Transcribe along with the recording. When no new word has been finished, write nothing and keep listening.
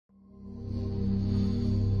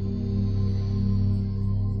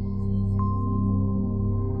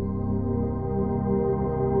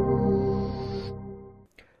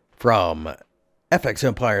From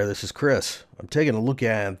FXEmpire, this is Chris. I'm taking a look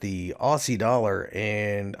at the Aussie dollar,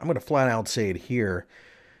 and I'm going to flat out say it here.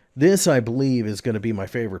 This, I believe, is going to be my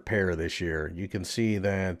favorite pair this year. You can see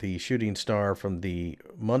that the shooting star from the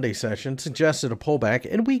Monday session suggested a pullback,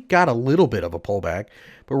 and we got a little bit of a pullback,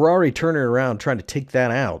 but we're already turning around trying to take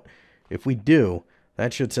that out. If we do,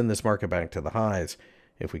 that should send this market back to the highs.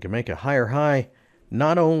 If we can make a higher high,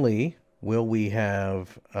 not only will we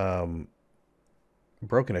have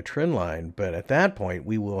broken a trend line, but at that point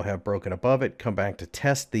we will have broken above it, come back to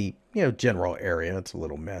test the general area. It's a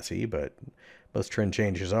little messy, but most trend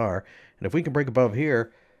changes are. And if we can break above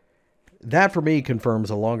here, that for me confirms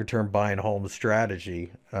a longer term buy and hold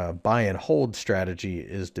strategy. Buy and hold strategy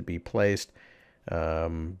is to be placed,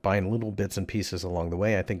 buying little bits and pieces along the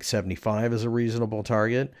way. I think 75 is a reasonable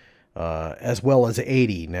target, as well as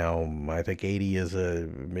 80. Now I think 80 is a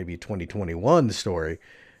maybe 2021 story.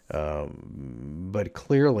 But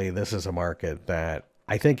clearly this is a market that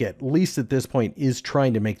I think at least at this point is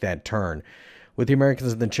trying to make that turn, with the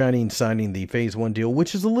Americans and the Chinese signing the phase 1 deal,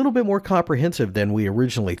 which is a little bit more comprehensive than we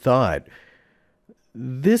originally thought.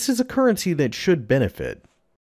 This is a currency that should benefit.